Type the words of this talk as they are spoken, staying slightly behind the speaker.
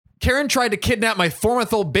Karen tried to kidnap my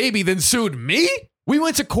 4-month-old baby, then sued me? We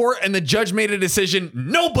went to court and the judge made a decision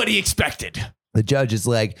nobody expected. The judge is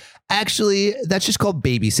like, actually, that's just called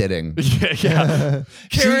babysitting. Yeah.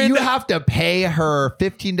 Karen, you have to pay her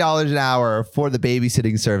 $15 an hour for the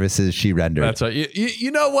babysitting services she rendered. That's right.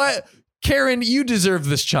 You know what? Karen, you deserve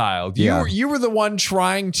this child. You were the one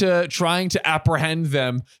trying to apprehend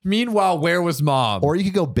them. Meanwhile, where was mom? Or you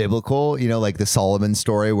could go biblical, like the Solomon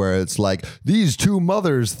story where it's like, these two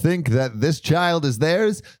mothers think that this child is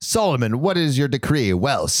theirs. Solomon, what is your decree?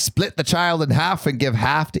 Well, split the child in half and give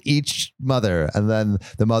half to each mother. And then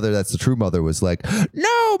the mother, that's the true mother, was like,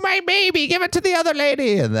 no, my baby, give it to the other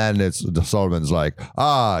lady. And then Solomon's like,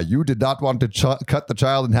 you did not want to cut the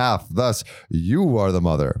child in half. Thus, you are the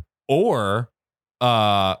mother. Or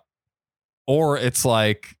it's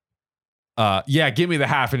like, give me the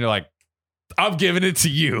half, and you're like, I'm giving it to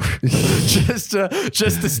you, just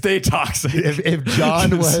to stay toxic. If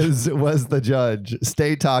John was the judge,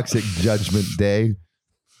 stay toxic, Judgment Day.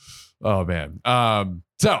 Oh man.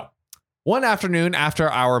 So one afternoon after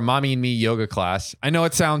our mommy and me yoga class, I know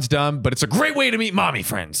it sounds dumb, but it's a great way to meet mommy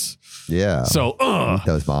friends. Yeah. So meet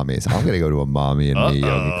those mommies. I'm gonna go to a mommy and me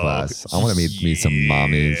yoga class. I want to meet some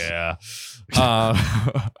mommies.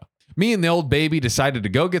 Yeah. Me and the old baby decided to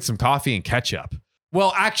go get some coffee and catch up.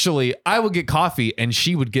 Well, actually, I would get coffee and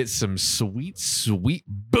she would get some sweet, sweet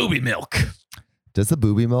booby milk. Does the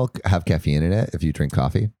booby milk have caffeine in it if you drink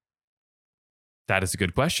coffee? That is a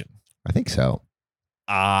good question. I think so.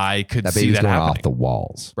 I could that see baby's that going happening. off the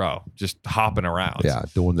walls. Bro, just hopping around. Yeah,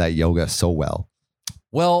 doing that yoga so well.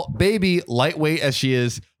 Well, baby, lightweight as she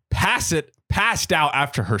is, passed out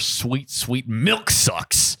after her sweet, sweet milk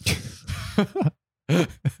sucks.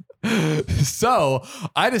 So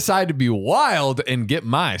I decided to be wild and get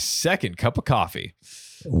my second cup of coffee.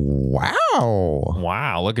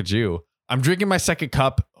 Wow, look at you. I'm drinking my second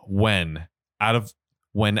cup when out of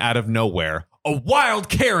nowhere, a wild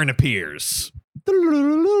Karen appears.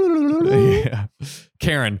 Yeah.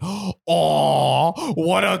 Karen, oh,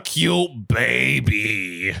 what a cute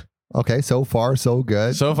baby. Okay, so far so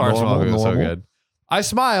good. So good. I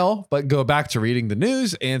smile, but go back to reading the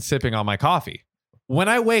news and sipping on my coffee. When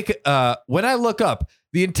I look up,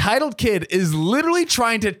 the entitled kid is literally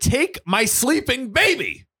trying to take my sleeping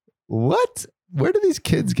baby. What? Where do these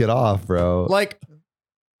kids get off, bro? Like,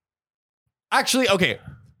 actually, okay,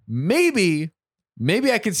 maybe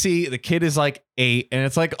I could see the kid is like 8 and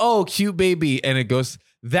it's like, oh, cute baby. And it goes,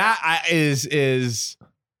 that is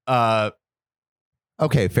okay,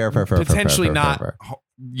 fair. Potentially fair. not,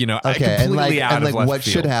 okay, completely out of left what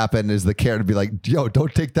field. should happen is the Karen would be like, yo,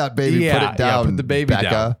 don't take that baby, put it down. Put the baby Becca.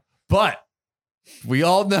 down. But we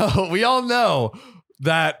all know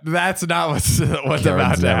that that's not what's Karens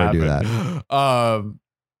about to never happen. do that.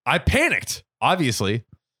 I panicked, obviously.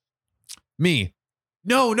 Me.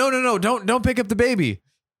 No, don't pick up the baby.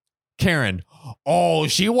 Karen. Oh,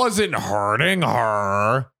 she wasn't hurting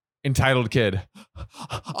her. Entitled kid.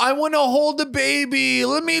 I want to hold the baby.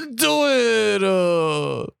 Let me do it.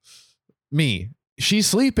 Me. She's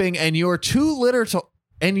sleeping and you are too little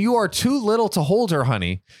to hold her,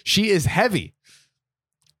 honey. She is heavy.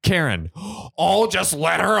 Karen. Oh, just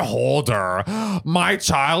let her hold her. My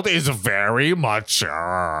child is very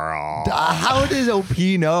mature. How does OP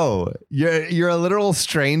know? You're a literal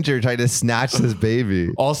stranger trying to snatch this baby.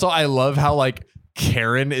 Also, I love how like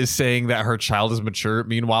Karen is saying that her child is mature.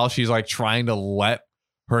 Meanwhile, she's like trying to let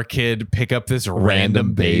her kid pick up this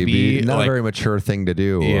random baby. Not like, a very mature thing to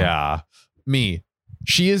do. Yeah. Me.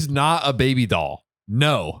 She is not a baby doll.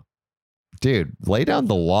 No. Dude, lay down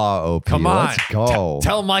the law, OP. Come on. Let's go.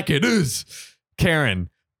 Tell him like it is. Karen,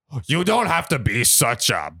 you don't have to be such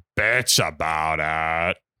a bitch about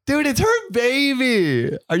it. Dude, it's her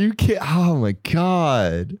baby. Are you kidding? Oh my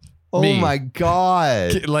God. Oh my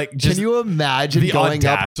God. Like, can you imagine going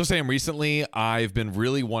up? So Sam, recently I've been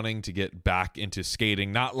really wanting to get back into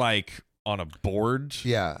skating, not like on a board.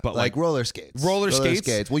 Yeah. But like roller skates. Roller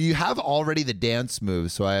skates? Well, you have already the dance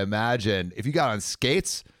moves. So I imagine if you got on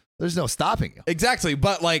skates, there's no stopping you. Exactly.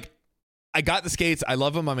 But like, I got the skates. I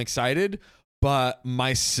love them. I'm excited. But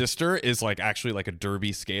my sister is like actually like a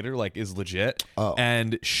derby skater, like is legit. Oh.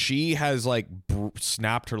 And she has like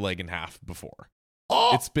snapped her leg in half before.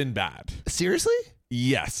 Oh, it's been bad. Seriously?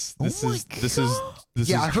 Yes. This I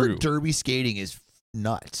is heard true. derby skating is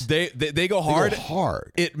nuts. They go hard. They go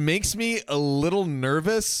hard. It makes me a little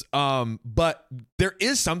nervous. But there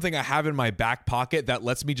is something I have in my back pocket that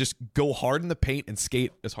lets me just go hard in the paint and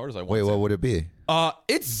skate as hard as I want. Wait, to. what would it be?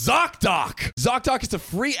 It's ZocDoc. ZocDoc is a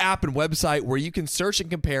free app and website where you can search and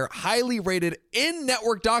compare highly rated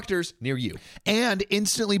in-network doctors near you. And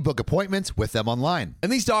instantly book appointments with them online.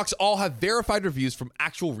 And these docs all have verified reviews from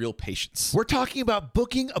actual real patients. We're talking about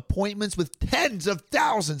booking appointments with tens of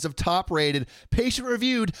thousands of top-rated,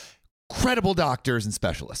 patient-reviewed, credible doctors and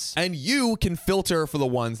specialists. And you can filter for the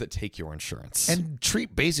ones that take your insurance. And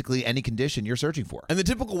treat basically any condition you're searching for. And the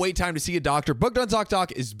typical wait time to see a doctor booked on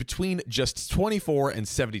ZocDoc is between just 24 and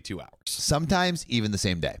 72 hours. Sometimes even the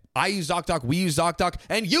same day. I use ZocDoc, we use ZocDoc,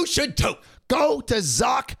 and you should too. Go to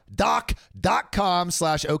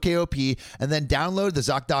ZocDoc.com/OKOP and then download the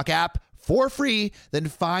ZocDoc app for free. Then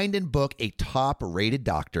find and book a top-rated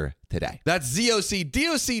doctor today. That's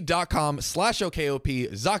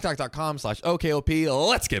ZocDoc.com/OKOP, ZocDoc.com/OKOP.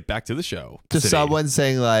 Let's get back to the show. To someone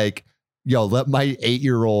saying like, yo, let my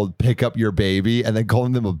 8-year-old pick up your baby and then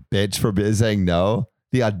calling them a bitch for saying no.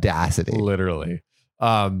 The audacity. Literally.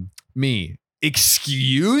 Me.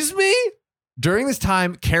 Excuse me? During this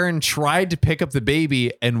time, Karen tried to pick up the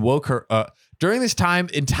baby and woke her up. During this time,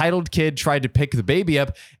 entitled kid tried to pick the baby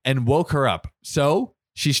up and woke her up. So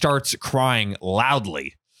she starts crying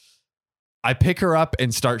loudly. I pick her up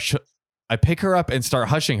and start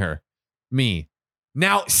hushing her. Me.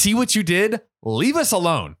 Now, see what you did? Leave us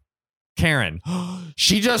alone. Karen.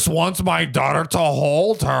 She just wants my daughter to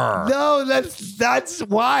hold her. No, that's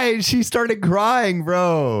why she started crying,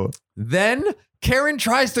 bro. Then Karen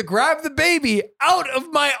tries to grab the baby out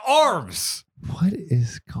of my arms. What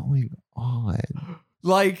is going on?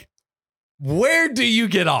 Like, where do you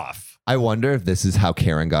get off? I wonder if this is how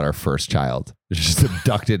Karen got her first child. She just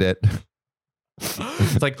abducted it.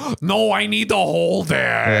 It's like, no, I need to hold it.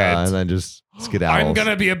 Yeah, and then just skedaddles. I'm going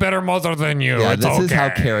to be a better mother than you. Yeah, it's this is how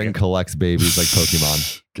okay. Karen collects babies like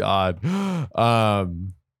Pokemon. God.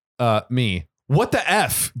 Me. What the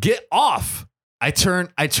F? Get off. I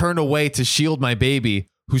turn away to shield my baby,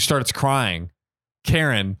 who starts crying.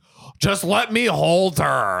 Karen, just let me hold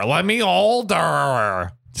her. Let me hold her.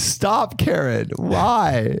 Stop, Karen.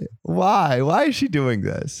 Why? Why is she doing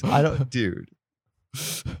this? I don't, dude.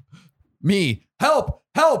 Me, help.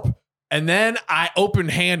 And then I open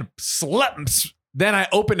hand punch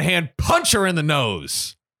her in the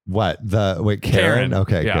nose. What? Karen?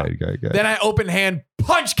 Okay, yeah. Good. Then I open hand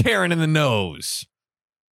punch Karen in the nose.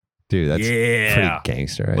 Dude, that's pretty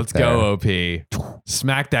gangster right Let's there. go, OP.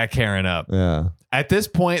 Smack that Karen up. Yeah. At this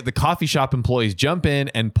point, the coffee shop employees jump in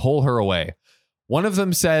and pull her away. One of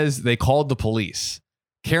them says they called the police.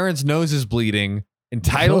 Karen's nose is bleeding.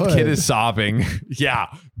 Entitled kid is sobbing. Yeah,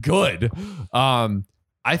 good.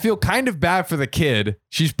 I feel kind of bad for the kid.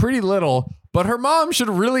 She's pretty little, but her mom should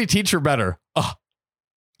really teach her better. Yeah.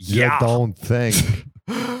 You don't think.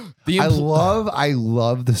 I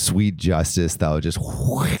love the sweet justice though. Just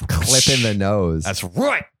clip in the nose. That's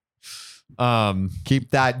right.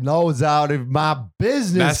 Keep that nose out of my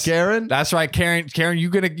business, Karen. That's right, Karen. Karen, you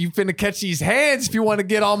finna catch these hands if you want to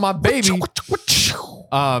get on my baby.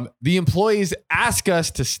 The employees ask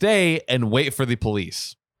us to stay and wait for the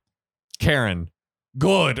police. Karen,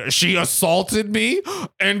 good. She assaulted me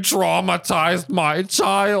and traumatized my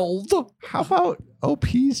child. How about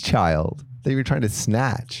OP's child? They were trying to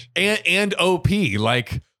snatch. And OP,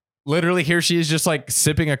 like literally here she is just like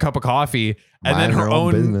sipping a cup of coffee and then her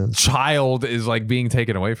own business. child is like being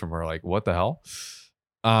taken away from her. Like, what the hell?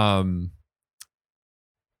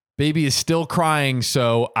 Baby is still crying,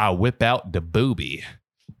 so I whip out the booby.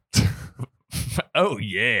 Oh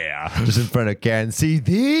yeah. Just in front of Karen. See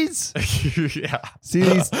these? Yeah. See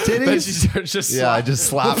these titties? Then she starts just I just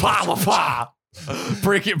slap.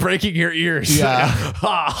 breaking your ears. Yeah.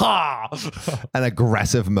 Ha ha. An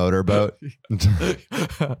aggressive motorboat.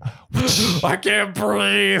 I can't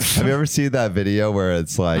breathe. Have you ever seen that video where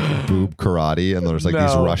it's like boob karate and there's like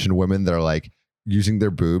these Russian women that are like using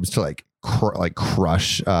their boobs to like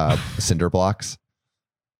crush cinder blocks?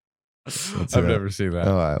 I've never seen that.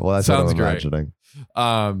 All right. Well, that's Sounds what I'm great. imagining.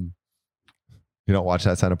 You don't watch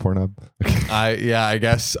that sign of Pornhub? I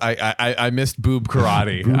guess I missed boob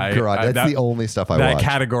karate. Boob karate. That's the only stuff I watch. That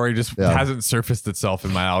category just hasn't surfaced itself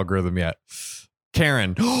in my algorithm yet.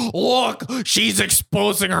 Karen, look, she's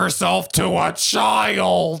exposing herself to a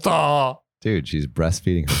child. Dude, she's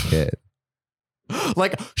breastfeeding her kid.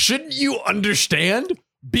 Like, shouldn't you understand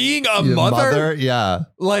being a mother? Yeah.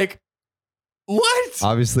 Like, what?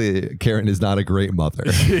 Obviously, Karen is not a great mother.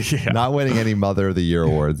 Yeah. Not winning any Mother of the Year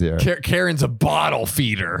awards here. Karen's a bottle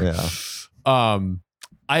feeder. Yeah.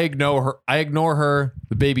 I ignore her.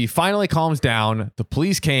 The baby finally calms down. The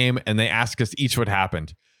police came and they asked us each what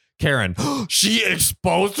happened. Karen, she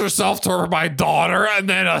exposed herself to my daughter and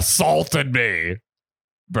then assaulted me.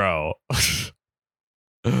 Bro.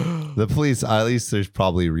 The police, at least there's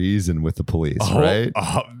probably reason with the police, right?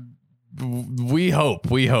 We hope.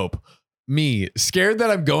 Me, scared that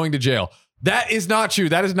I'm going to jail. That is not true.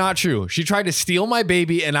 That is not true. She tried to steal my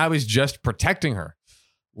baby and I was just protecting her.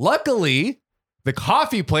 Luckily, the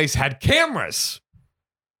coffee place had cameras.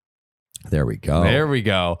 There we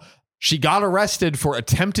go. She got arrested for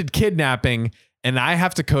attempted kidnapping and I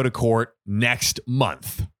have to go to court next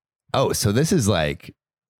month. Oh, so this is like,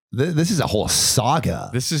 this is a whole saga.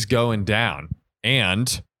 This is going down.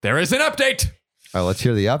 And there is an update. All right, let's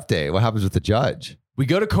hear the update. What happens with the judge? We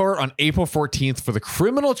go to court on April 14th for the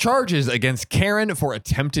criminal charges against Karen for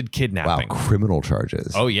attempted kidnapping. Wow, criminal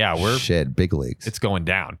charges. Oh yeah, big leagues. It's going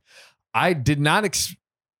down. I didn't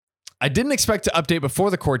expect to update before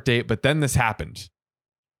the court date, but then this happened.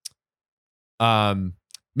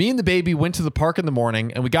 Me and the baby went to the park in the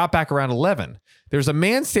morning and we got back around 11. There's a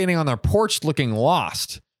man standing on their porch looking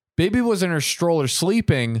lost. Baby was in her stroller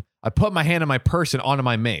sleeping. I put my hand in my purse and onto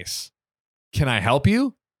my mace. Can I help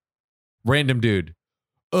you? Random dude.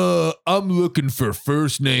 I'm looking for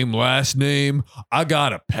first name, last name. I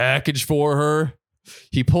got a package for her.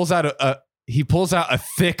 He pulls out a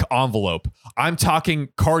thick envelope. I'm talking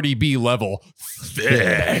Cardi B level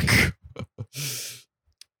thick.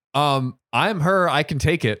 I'm her. I can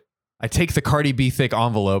take it. I take the Cardi B thick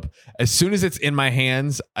envelope. As soon as it's in my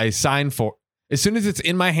hands, I sign for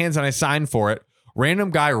it.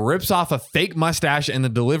 Random guy rips off a fake mustache and the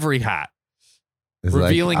delivery hat. It's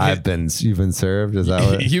revealing like, you've been served. Is that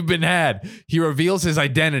what? You've been had. He reveals his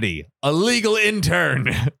identity. A legal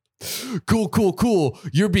intern. Cool.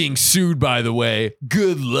 You're being sued, by the way.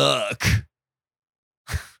 Good luck.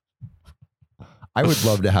 I would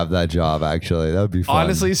love to have that job, actually. That would be fun.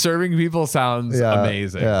 Honestly, serving people sounds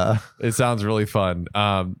amazing. Yeah. It sounds really fun.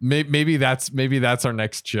 Maybe that's our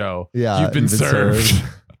next show. Yeah. You've been served.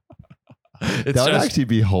 That would actually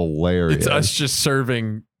be hilarious. It's us just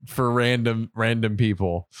serving for random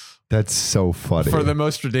people. That's so funny. For the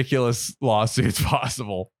most ridiculous lawsuits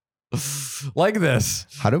possible. Like this.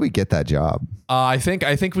 How do we get that job? I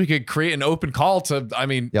think we could create an open call to, if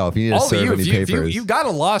you need to serve any papers. You've got a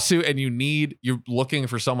lawsuit and you're looking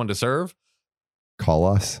for someone to serve, call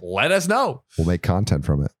us. Let us know. We'll make content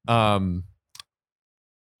from it.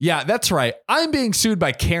 Yeah, that's right. I'm being sued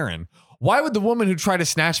by Karen. Why would the woman who tried to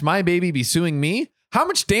snatch my baby be suing me? How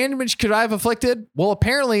much damage could I have inflicted? Well,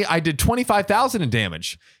 apparently I did $25,000 in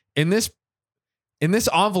damage. In this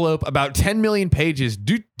envelope, about 10 million pages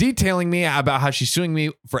detailing me about how she's suing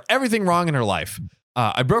me for everything wrong in her life.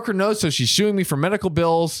 I broke her nose, so she's suing me for medical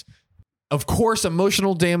bills. Of course,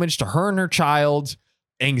 emotional damage to her and her child,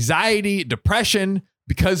 anxiety, depression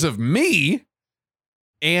because of me.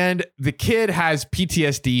 And the kid has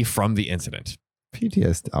PTSD from the incident.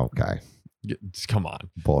 PTSD. Okay. Come on.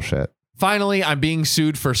 Bullshit. Finally, I'm being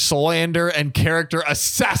sued for slander and character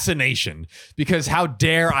assassination because how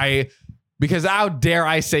dare I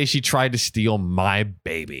say she tried to steal my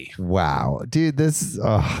baby? Wow, dude, this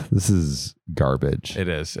is garbage. It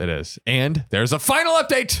is. And there's a final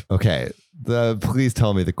update. Okay, please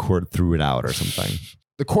tell me the court threw it out or something.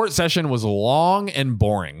 The court session was long and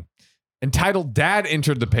boring. Entitled Dad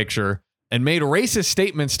entered the picture and made racist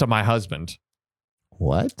statements to my husband.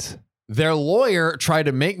 What? Their lawyer tried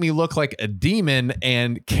to make me look like a demon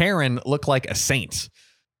and Karen look like a saint.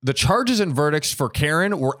 The charges and verdicts for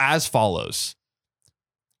Karen were as follows.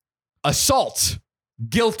 Assault,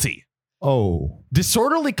 guilty. Oh.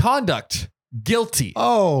 Disorderly conduct, guilty.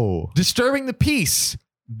 Oh. Disturbing the peace,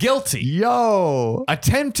 guilty. Yo.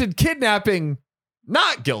 Attempted kidnapping,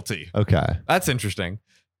 not guilty. Okay. That's interesting.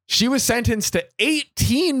 She was sentenced to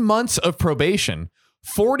 18 months of probation,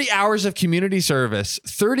 40 hours of community service,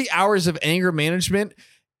 30 hours of anger management,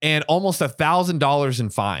 and almost $1,000 in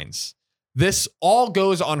fines. This all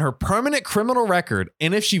goes on her permanent criminal record,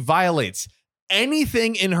 and if she violates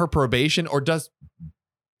anything in her probation or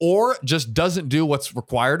just doesn't do what's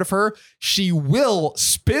required of her, she will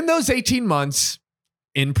spend those 18 months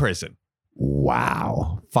in prison.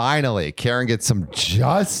 Wow. Finally, Karen gets some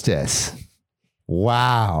justice.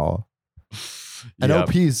 Wow. And Yep.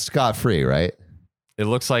 OP's scot-free, right? It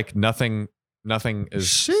looks like nothing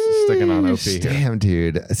is sticking on OP here. Damn,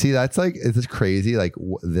 dude. See, that's like, it's crazy. Like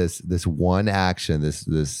this one action,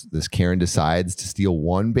 this Karen decides to steal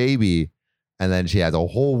one baby, and then she has a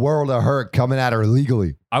whole world of hurt coming at her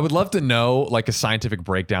legally. I would love to know like a scientific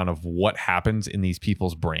breakdown of what happens in these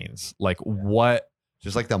people's brains. Like what?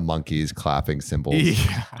 Just like the monkeys clapping cymbals.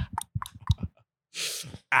 Yeah.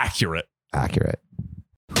 Accurate. Accurate.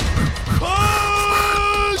 Push!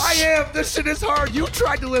 I am. This shit is hard. You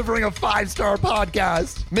tried delivering a 5-star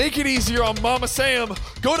podcast. Make it easier on Mama Sam.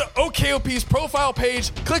 Go to OKOP's profile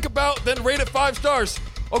page, click about, then rate it 5 stars.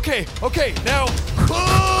 Okay, now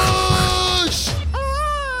Push!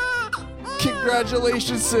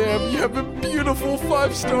 congratulations, Sam. You have a beautiful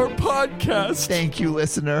 5-star podcast. Thank you,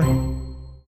 listener.